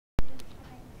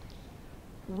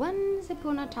Once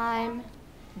upon a time,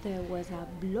 there was a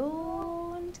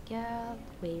blonde girl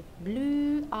with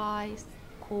blue eyes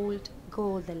called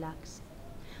Goldilocks.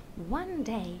 One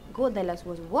day, Goldilocks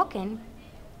was walking,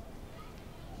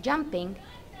 jumping,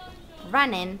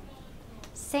 running,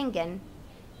 singing,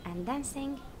 and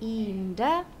dancing in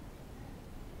the...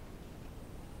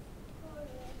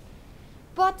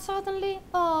 But suddenly,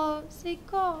 she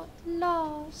got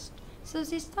lost. So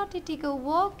she started to go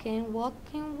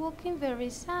walking very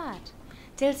sad,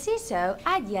 till she saw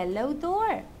a yellow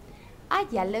door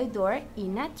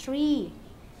in a tree.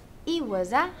 It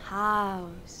was a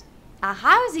house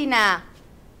in a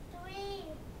tree.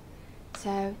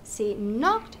 So she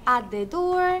knocked at the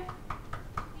door,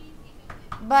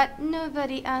 but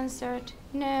nobody answered.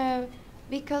 No,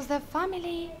 because the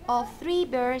family of 3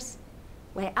 bears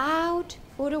were out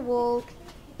for a walk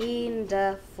in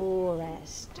the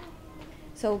forest.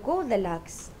 So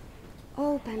Goldilocks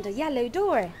opened the yellow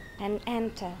door and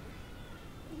entered.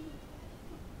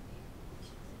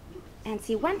 And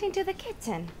she went into the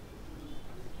kitchen.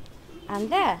 And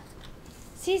there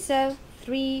she saw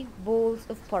 3 bowls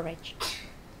of porridge.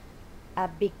 A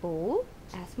big bowl,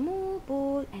 a small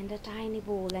bowl, and a tiny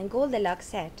bowl. And Goldilocks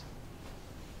said,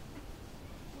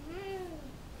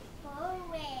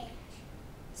 Porridge.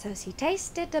 so she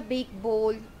tasted the big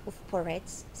bowl of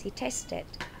porridge. She tasted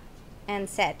and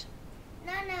said,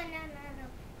 No.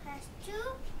 That's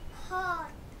too hot.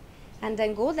 and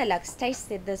then Goldilocks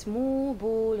tasted the small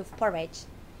bowl of porridge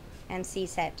and she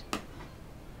said,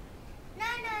 No.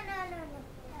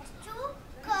 That's too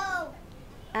cold.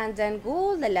 and then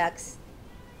Goldilocks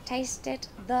tasted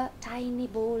the tiny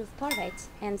bowl of porridge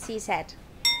and she said,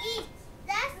 Eat.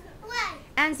 That's right.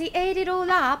 and she ate it all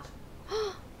up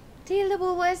till the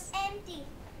bowl was Empty.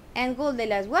 and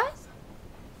Goldilocks was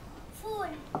Full.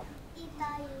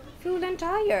 Italian. full and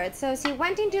tired. So she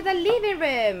went into the living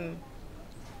room.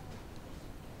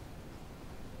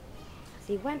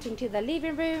 She went into the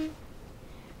living room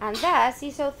and there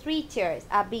she saw 3 chairs,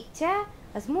 a big chair,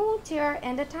 a small chair,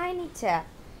 and a tiny chair.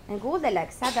 And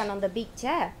Goldilocks sat down on the big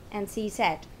chair and she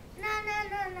said, No.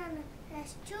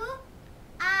 That's too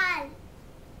high.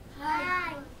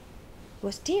 High.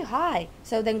 was too high.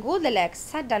 So then Goldilocks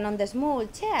sat down on the small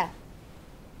chair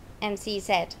and she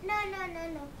said, No.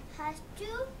 That's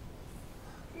too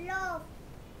low.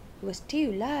 it was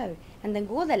too low. And then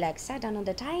Goldilocks sat down on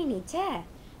the tiny chair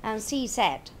and she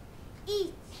said,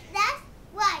 Eat. That's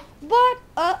right. but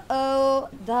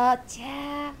the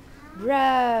chair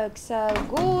broke. So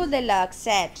Goldilocks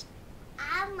said,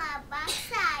 I'm a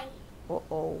backside.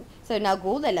 So now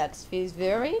Goldilocks feels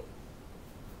very...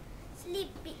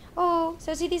 Sleepy.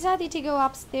 so she decided to go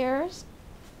upstairs.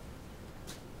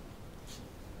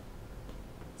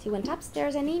 She went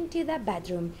upstairs and into the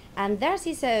bedroom, and there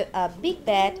she saw a big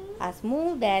bed, a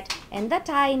small bed, and a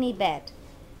tiny bed.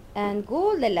 And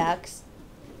Goldilocks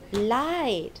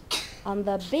lied on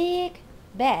the big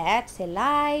bed. She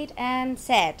lied and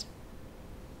said,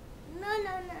 No.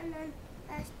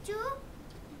 That's too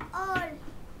old.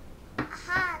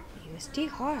 Hot. it was too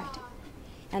hard.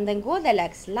 And then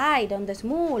Goldilocks lied on the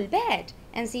small bed,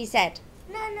 and she said,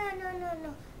 No.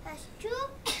 That's too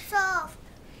soft.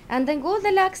 and then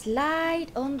Goldilocks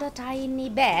lied on the tiny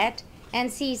bed,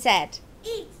 and she said,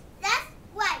 Eat. That's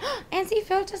right. and she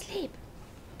fell asleep.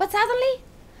 But suddenly,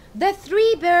 the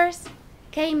 3 bears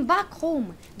came back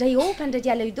home. They opened the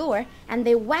yellow door and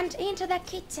they went into the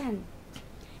kitchen.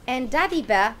 And Daddy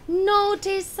Bear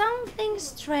noticed something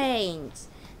strange.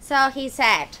 So he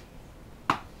said,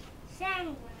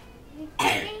 Someone is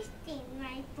tasting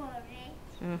my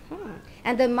porridge.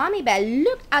 And the Mommy Bear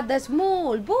looked at the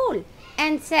small bowl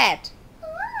and said, Oh,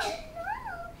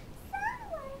 no.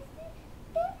 Someone is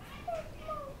tasting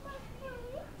my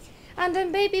porridge. and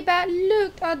then Baby Bear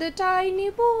looked at the tiny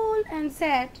bowl and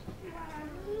said,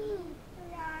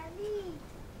 Mommy,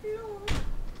 look.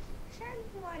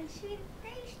 Someone is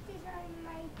tasting on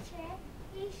my chair.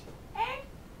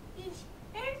 It's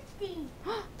empty.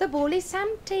 the bowl is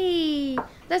empty.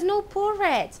 There's no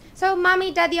porridge. So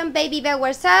Mommy, Daddy, and Baby Bear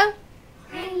were so,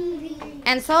 Hungry.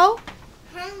 and so,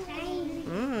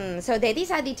 Hungry. so they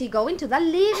decided to go into the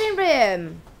living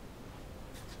room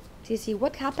to see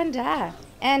what happened there.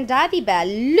 And Daddy Bear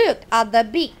looked at the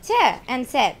big chair and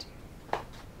said,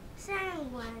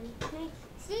 Someone is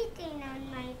sitting on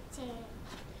my chair.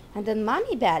 and then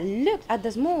Mommy Bear looked at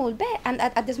the small bed and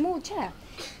at the small chair,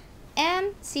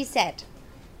 and she said,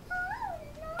 Oh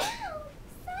no!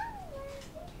 Someone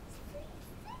is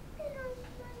sitting on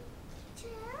my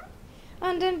chair.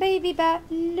 and then Baby Bear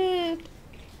looked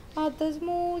at the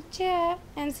small chair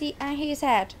and he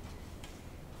said,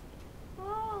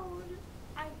 Oh,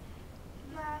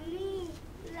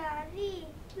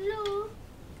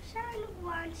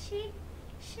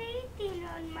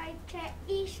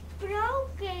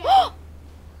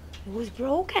 It was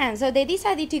broken. So they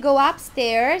decided to go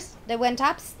upstairs. They went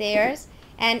upstairs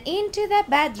and into the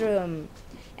bedroom.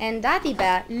 And Daddy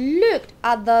Bear looked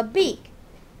at the big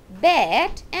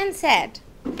bed and said,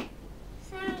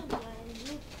 Someone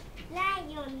lie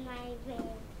on my bed.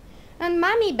 and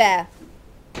Mommy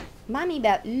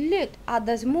Bear looked at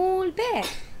the small bed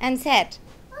and said,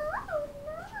 Oh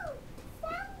no!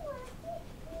 Someone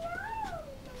lie on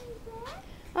my bed.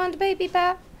 and Baby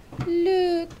Bear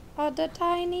looked at the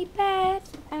tiny bed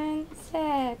and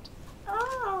said,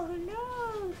 Oh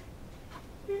no!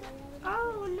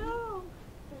 Oh no!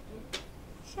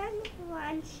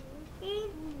 Someone's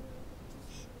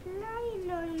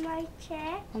lying on my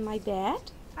chair. on my bed.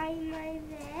 On my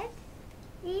bed.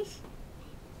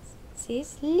 She's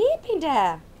sleeping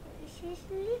there. She's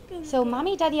sleeping. So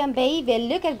Mommy, Daddy and Baby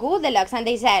look at Goldilocks and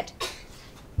they said,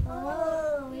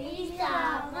 Oh,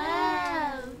 Lisa,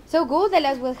 so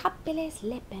Goldilocks was happily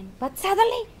sleeping. But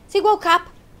suddenly she woke up.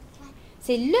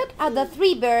 She looked at the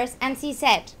three bears and she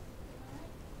said,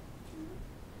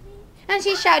 and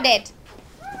she shouted,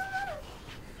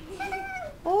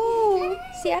 oh,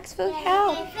 she asked for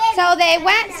help. So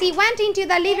she went into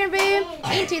the living room,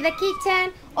 into the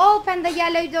kitchen, opened the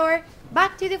yellow door,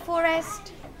 back to the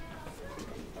forest.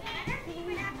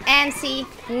 And she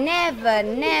never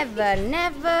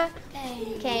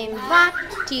came back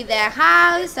to the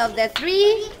house of the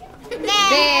three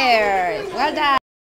bears. Well done.